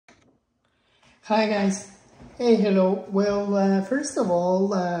Hi guys. Hey, hello. Well, first of all,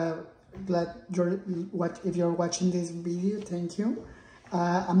 glad if you're watching this video, thank you.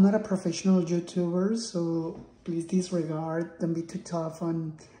 I'm not a professional YouTuber, so please disregard. Don't be too tough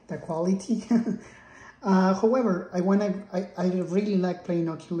on the quality. However, I really like playing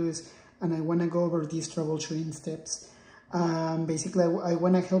Oculus, and I wanna go over these troubleshooting steps. Basically, I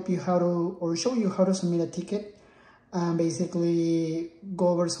wanna help you or show you how to submit a ticket. Basically go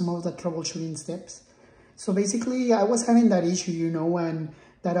over some of the troubleshooting steps. So basically I was having that issue, when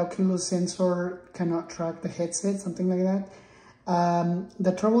that Oculus sensor cannot track the headset, something like that.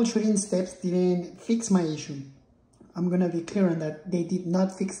 The troubleshooting steps didn't fix my issue. I'm gonna be clear on that. They did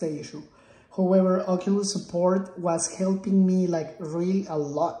not fix the issue. However, Oculus Support was helping me like really a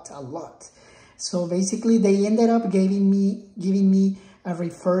lot. So basically they ended up giving me a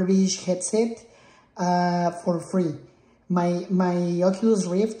refurbished headset for free. My Oculus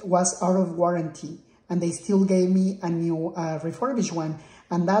Rift was out of warranty, and they still gave me a new refurbished one,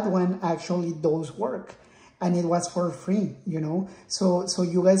 and that one actually does work, and it was for free, So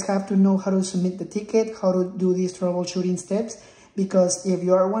you guys have to know how to submit the ticket, how to do these troubleshooting steps, because if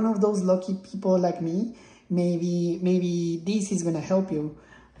you are one of those lucky people like me, maybe this is gonna help you.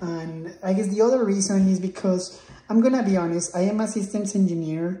 And I guess the other reason is because I'm gonna be honest, I am a systems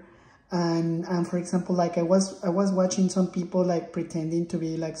engineer. And for example, like I was watching some people like pretending to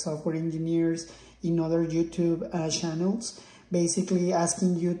be like software engineers in other YouTube channels, basically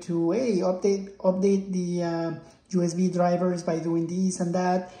asking you to, hey, update the USB drivers by doing this and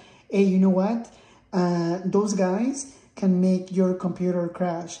that. Hey, you know what? Those guys can make your computer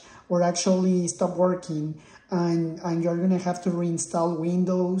crash or actually stop working, and you're gonna have to reinstall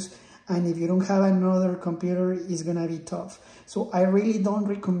Windows. And if you don't have another computer, it's gonna be tough. So I really don't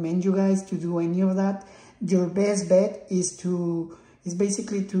recommend you guys to do any of that. Your best bet is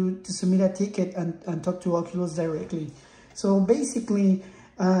basically to submit a ticket and talk to Oculus directly. So basically,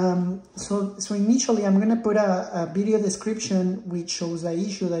 so initially I'm gonna put a video description which shows the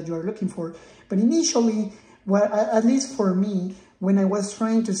issue that you are looking for. But initially, at least for me, when I was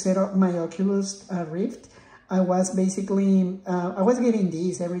trying to set up my Oculus Rift, I was basically, I was getting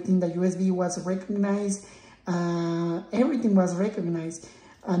this, everything, the USB was recognized, everything was recognized.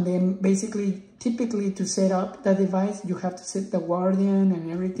 And then basically, typically to set up the device, you have to set the guardian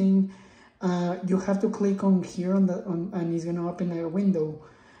and everything. You have to click on here and it's gonna open a window.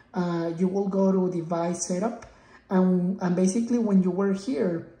 You will go to device setup, and basically when you were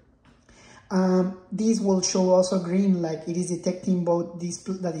here, this will show also green, like it is detecting both the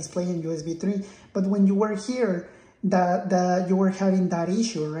display and USB 3. But when you were here, you were having that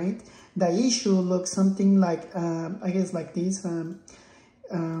issue, right? The issue looks something like, I guess like this, so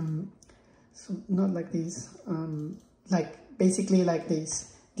not like this, like basically like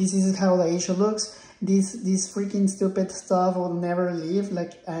this. This is how the issue looks. This freaking stupid stuff will never leave.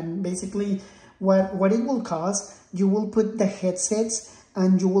 And basically what it will cause, you will put the headsets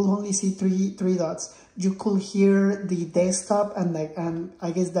and you will only see three dots. You could hear the desktop and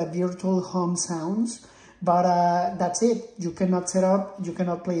I guess the virtual home sounds, but that's it. You cannot set up, you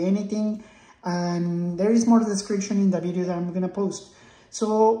cannot play anything, and there is more description in the video that I'm gonna post.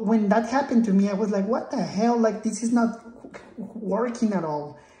 So when that happened to me, I was like, what the hell? Like, this is not working at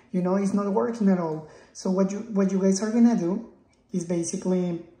all. It's not working at all. So what you guys are gonna do is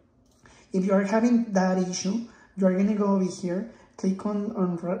basically, if you are having that issue, you are gonna go over here, click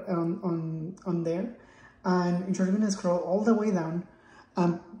on there, and you're gonna scroll all the way down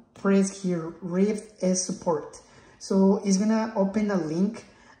and press here Rift S support. So it's gonna open a link,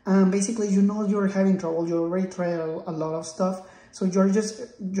 and basically you're having trouble. You already tried a lot of stuff, so you're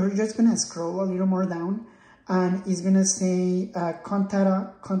just gonna scroll a little more down, and it's gonna say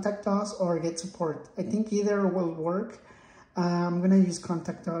contact us or get support. I think either will work. I'm gonna use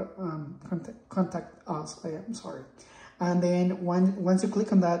contact us. I'm sorry. And then once you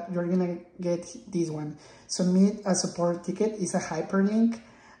click on that, you're gonna get this one. Submit a support ticket. It's a hyperlink.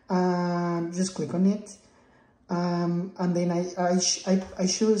 Just click on it. And then I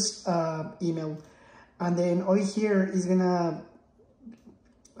choose email. And then over here is gonna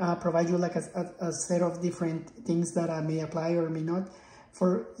provide you like a set of different things that may apply or may not.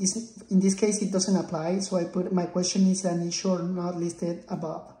 In this case, it doesn't apply. So I put my question is an issue or not listed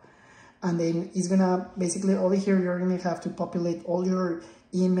above. And then it's gonna, basically over here, you're gonna have to populate all your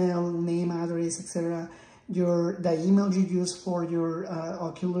email, name, address, etc. The email you use for your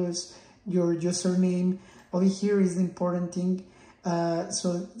Oculus, your username. Over here is the important thing.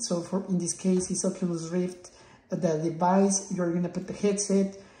 So in this case, it's Oculus Rift. The device, you're gonna put the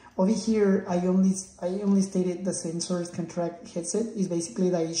headset. Over here, I only stated the sensors can track headset. Is basically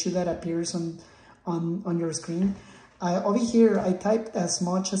the issue that appears on on your screen. Over here, I typed as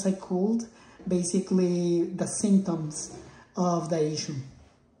much as I could, basically the symptoms of the issue.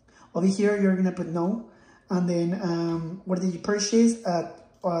 Over here, you're gonna put no, and then where did you purchase?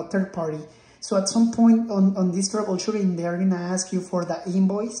 Third party. So at some point on this troubleshooting, they're gonna ask you for the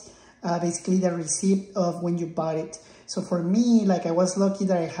invoice, basically the receipt of when you bought it. So for me, like, I was lucky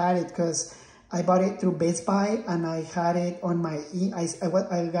that I had it because I bought it through Best Buy and I had it on my,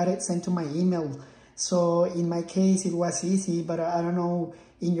 I got it sent to my email. So in my case, it was easy, but I don't know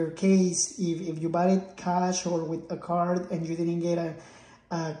in your case, if you bought it cash or with a card and you didn't get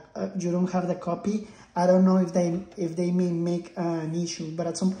you don't have the copy, I don't know if they may make an issue, but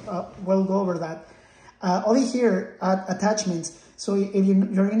at some, we'll go over that. Over here at attachments, so if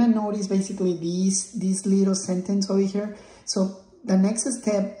you're gonna notice basically this little sentence over here. So the next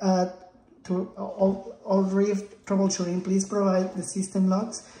step to all Rift troubleshooting, please provide the system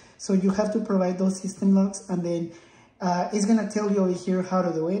logs. So you have to provide those system logs, and then it's gonna tell you over here how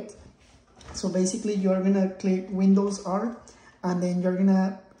to do it. So basically you're gonna click Windows R, and then you're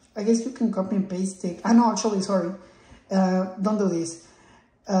gonna, I guess you can copy and paste it. No, actually, sorry, don't do this.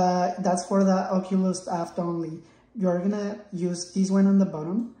 That's for the Oculus app only. You're gonna use this one on the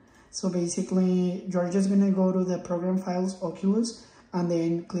bottom. So basically, you're just gonna go to the program files, Oculus, and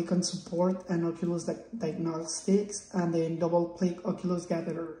then click on Support and Oculus Diagnostics, and then double click Oculus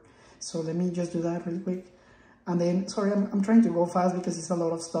Gatherer. So let me just do that really quick. And then, sorry, I'm trying to go fast because it's a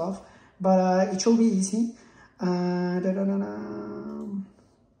lot of stuff, but it should be easy.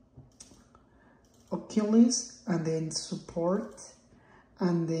 Oculus, and then Support,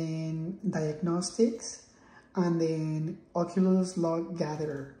 and then Diagnostics, and then Oculus Log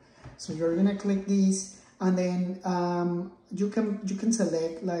Gatherer. So you're gonna click this, and then you can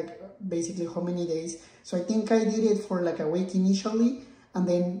select like basically how many days. So I think I did it for like a week initially, and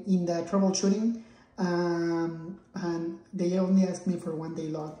then in the troubleshooting, and they only asked me for 1 day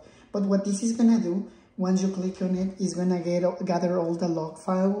log. But what this is gonna do, once you click on it, is gonna gather all the log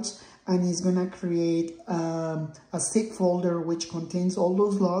files, and it's gonna create a zip folder which contains all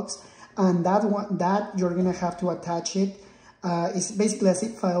those logs, and that you're gonna have to attach it. It's basically a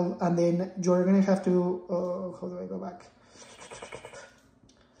zip file, and then you're gonna have to, how do I go back?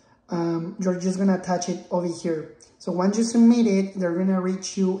 You're just gonna attach it over here. So once you submit it, they're gonna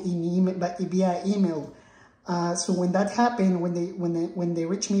reach you in email, via email. So when that happened, when they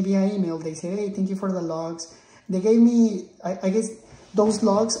reach me via email, they say, hey, thank you for the logs. They gave me, I guess those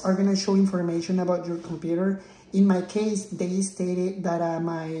logs are gonna show information about your computer. In my case, they stated that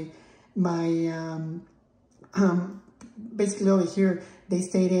basically over here, they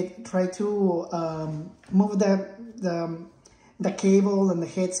stated try to move the cable and the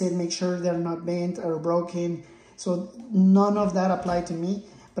headset, make sure they're not bent or broken. So none of that applied to me,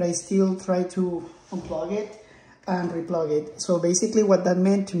 but I still try to unplug it and replug it. So basically what that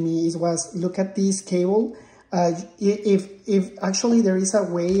meant to me was look at this cable. If actually there is a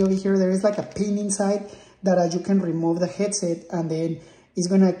way over here, there is like a pin inside that you can remove the headset, and then it's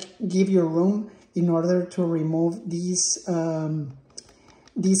gonna give you room in order to remove this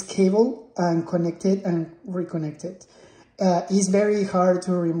cable and connect it and reconnect it. It's very hard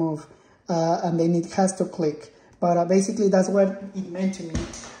to remove, and then it has to click. But basically that's what it meant to me.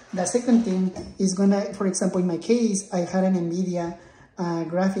 The second thing is gonna, for example, in my case, I had an NVIDIA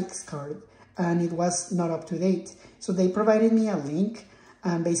graphics card, and it was not up to date. So they provided me a link,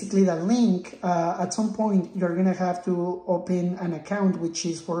 and basically the link, at some point, you're gonna have to open an account, which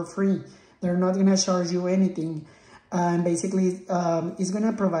is for free. They're not gonna charge you anything. And basically, it's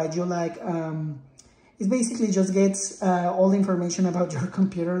gonna provide you like, it basically just gets all the information about your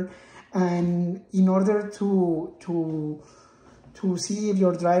computer. And in order to see if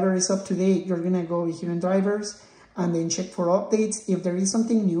your driver is up to date, you're gonna go here in drivers and then check for updates. If there is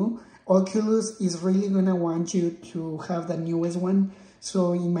something new, Oculus is really gonna want you to have the newest one.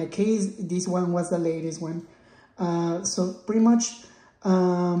 So in my case, this one was the latest one. So pretty much,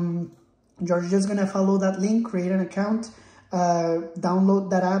 you're just gonna follow that link, create an account, download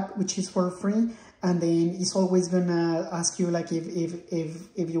that app, which is for free, and then it's always gonna ask you like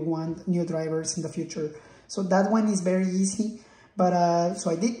if you want new drivers in the future. So that one is very easy. But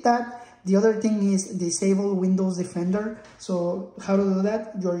so I did that. The other thing is disable Windows Defender. So how to do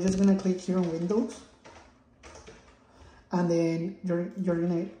that? You're just gonna click here on Windows, and then you're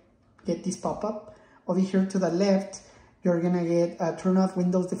gonna get this pop-up. Over here to the left, you're gonna get turn off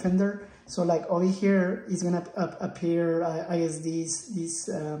Windows Defender. So like over here is gonna appear, I guess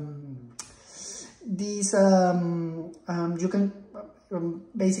you can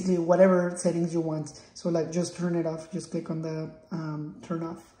basically whatever settings you want. So like just turn it off. Just click on the turn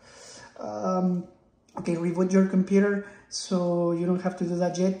off. okay, reboot your computer, so you don't have to do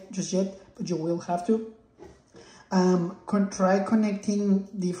that just yet, but you will have to. Try connecting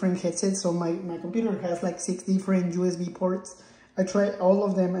different headsets. So my computer has like 6 different USB ports. I tried all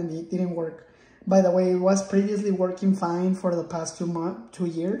of them and it didn't work. By the way, it was previously working fine for the past 2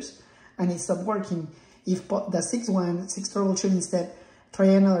 years, and it stopped working. If the 6 troubleshooting step, try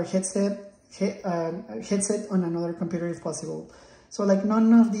another headset on another computer if possible. So like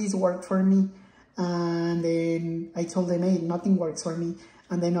none of these worked for me, and then I told them, hey, nothing works for me.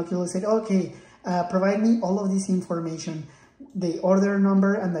 And then Oculus said, okay, provide me all of this information, the order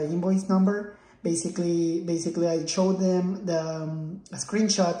number and the invoice number. Basically I showed them a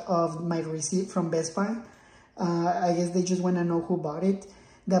screenshot of my receipt from Best Buy. I guess they just want to know who bought it.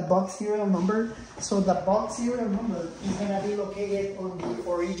 The box serial number. So the box serial number is gonna be located on the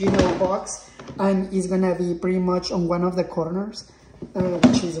original box, and is gonna be pretty much on one of the corners,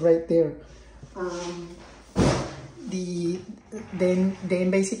 which is right there. Then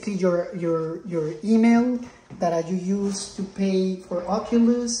basically your email that you use to pay for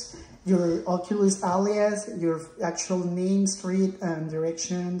Oculus, your Oculus alias, your actual name, street and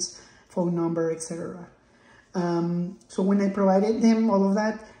directions, phone number, etc. So when I provided them all of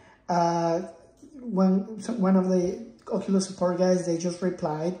that, one of the Oculus Support guys, they just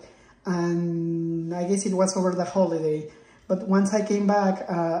replied, and I guess it was over the holiday. But once I came back,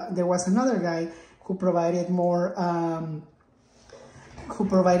 there was another guy who provided more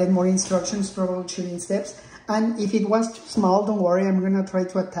instructions, troubleshooting steps. And if it was too small, don't worry, I'm gonna try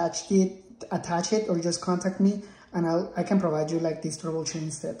to attach it, or just contact me, and I can provide you like these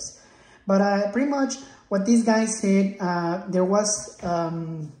troubleshooting steps. But pretty much what this guy said, there was,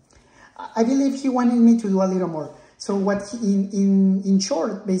 I believe he wanted me to do a little more. So what in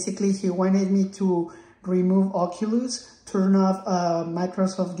short, basically he wanted me to remove Oculus, turn off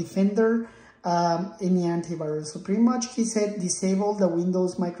Microsoft Defender, any antivirus. So pretty much he said disable the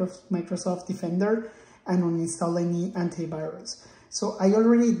Windows Microsoft Defender and uninstall any antivirus. So I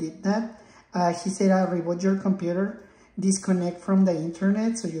already did that. He said reboot your computer, disconnect from the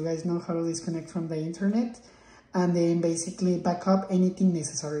internet, so you guys know how to disconnect from the internet, and then basically back up anything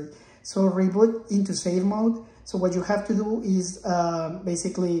necessary. So reboot into save mode. So what you have to do is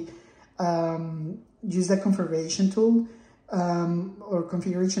basically use the configuration tool, or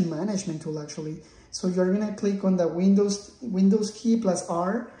configuration management tool actually. So you're gonna click on the Windows key plus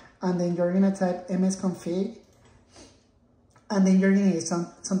R, and then you're gonna type msconfig, and then you're gonna get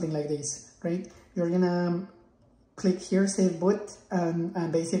something like this, right? You're gonna click here, save boot,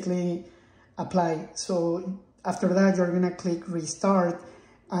 and basically apply. So after that, you're gonna click restart,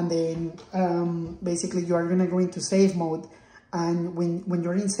 and then basically you are gonna go into save mode. And when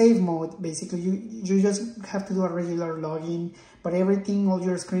you're in save mode, basically you just have to do a regular login, but everything, all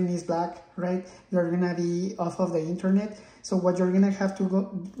your screen is black, right? You're gonna be off of the internet. So what you're gonna have to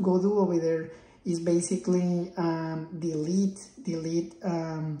go do over there is basically delete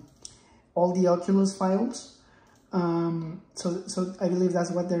all the Oculus files. So I believe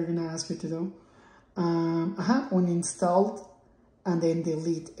that's what they're gonna ask you to do. Uninstalled, and then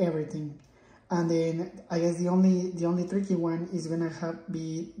delete everything. And then I guess the only tricky one is gonna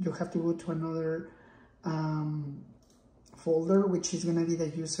you have to go to another folder, which is gonna be the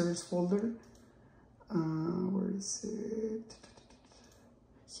users folder. Where is it?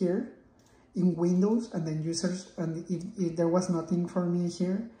 Here in Windows, and then users. And if there was nothing for me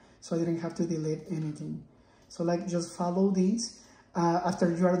here, so I didn't have to delete anything. So like just follow these.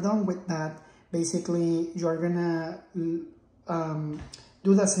 After you are done with that, basically you are gonna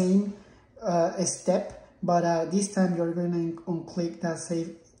do the same step, but this time you're gonna unclick that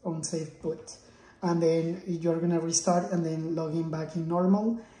save boot, and then you're gonna restart and then log in back in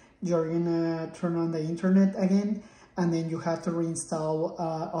normal. You're gonna turn on the internet again, and then you have to reinstall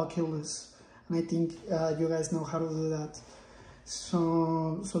Oculus, and I think you guys know how to do that.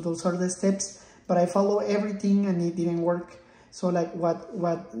 So those are the steps, but I follow everything and it didn't work. So like what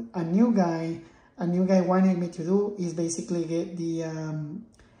a new guy wanted me to do is basically get the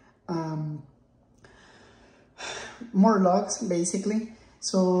more logs basically.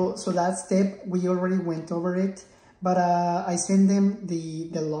 So that step we already went over it, but I sent them the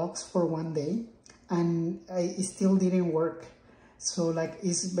logs for 1 day, and it still didn't work. So like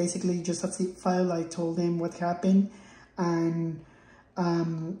it's basically just a zip file. I told them what happened, and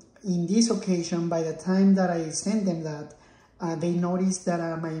in this occasion, by the time that I sent them that, they noticed that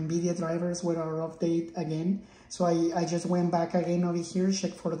my NVIDIA drivers were out of date again. So I just went back again over here,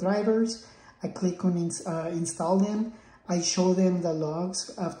 check for drivers. I click on install them. I show them the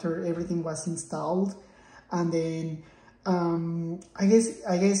logs after everything was installed. And then I guess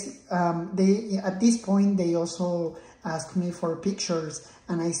they, at this point, they also ask me for pictures,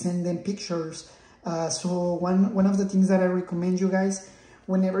 and I send them pictures. So one of the things that I recommend you guys,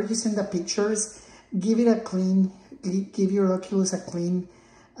 whenever you send the pictures, give it a clean, give your Oculus a clean,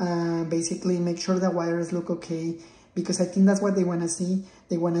 basically make sure the wires look okay, because I think that's what they want to see.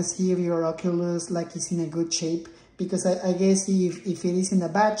 They want to see if your Oculus like is in a good shape, because I guess if it is in a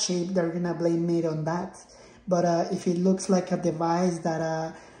bad shape, they're gonna blame it on that. But if it looks like a device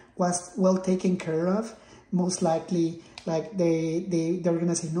that was well taken care of, most likely like they're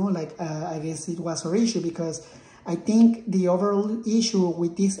gonna say no, like I guess it was our issue, because I think the overall issue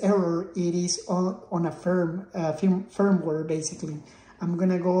with this error, it is on a firmware basically. I'm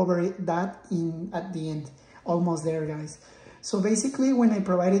gonna go over that at the end, almost there guys. So basically when I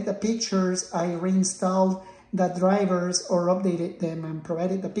provided the pictures, I reinstalled the drivers or updated them and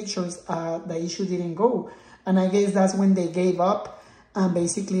provided the pictures, the issue didn't go. And I guess that's when they gave up, and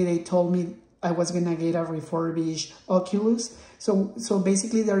basically they told me I was gonna get a refurbished Oculus. So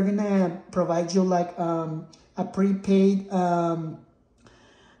basically they're gonna provide you like a prepaid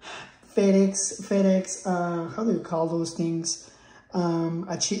FedEx, how do you call those things?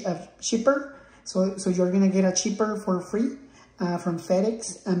 A shipper. So you're gonna get a shipper for free from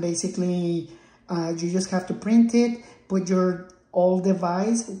FedEx, and basically you just have to print it, put your old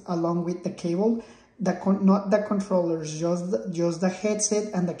device along with the cable. Not the controllers, just the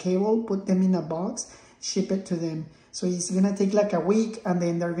headset and the cable, put them in a box, ship it to them. So it's gonna take like a week, and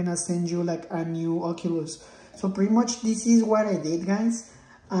then they're gonna send you like a new Oculus. So pretty much this is what I did guys.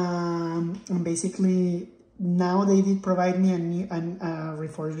 And basically now they did provide me a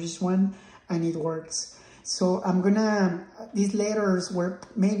refurbished one, and it works. So I'm gonna, these letters were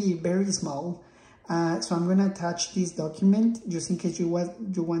maybe very small, so I'm gonna attach this document just in case you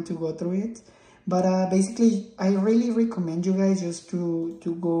want to go through it. But basically, I really recommend you guys just to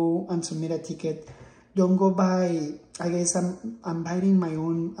go and submit a ticket. Don't go by, I guess I'm biting my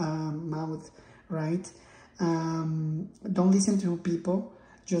own mouth, right? Don't listen to people.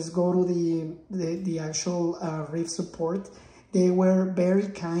 Just go to the actual Rift Support. They were very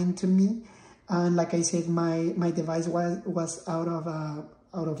kind to me. And like I said, my device was out of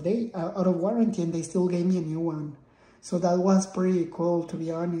warranty, and they still gave me a new one. So that was pretty cool, to be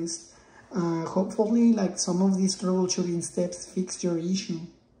honest. Hopefully like some of these troubleshooting steps fix your issue,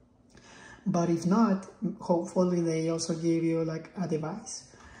 but if not, hopefully they also give you like a device.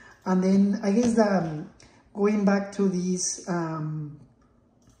 And then I guess going back to the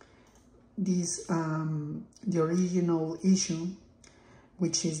original issue,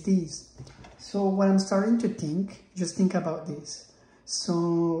 which is this. So what I'm starting to think, just think about this.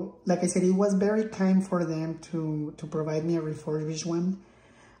 So like I said, it was very kind for them to provide me a refurbished one,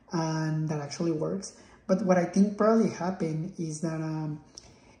 and that actually works. But what I think probably happened is that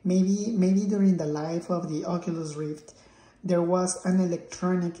maybe during the life of the Oculus Rift, there was an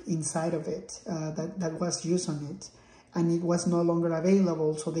electronic inside of it that was used on it, and it was no longer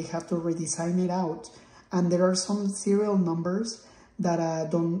available, so they have to redesign it out. And there are some serial numbers that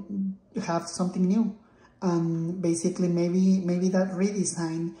don't have something new, and basically maybe that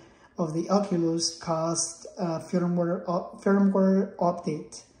redesign of the Oculus caused a firmware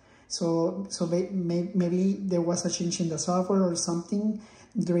update. So maybe there was a change in the software or something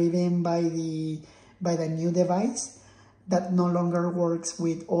driven by the new device that no longer works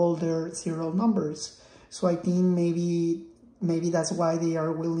with older serial numbers. So I think maybe that's why they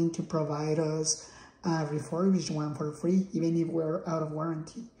are willing to provide us a refurbished one for free, even if we're out of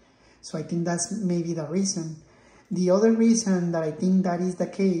warranty. So I think that's maybe the reason. The other reason that I think that is the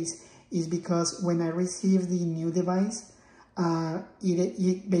case is because when I received the new device,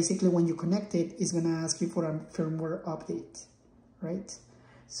 it basically, when you connect it, it's gonna ask you for a firmware update, right?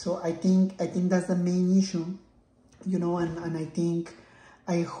 So I think that's the main issue, you know, and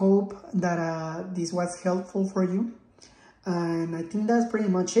I hope that this was helpful for you, and I think that's pretty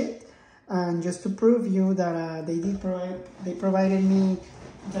much it. And just to prove you that they provided me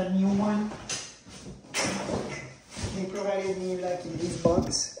the new one. They provided me like in this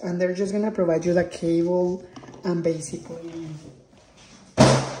box, and they're just gonna provide you the cable, and basically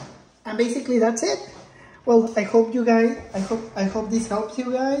that's it. Well, I hope this helps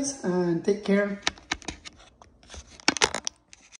you guys, and take care.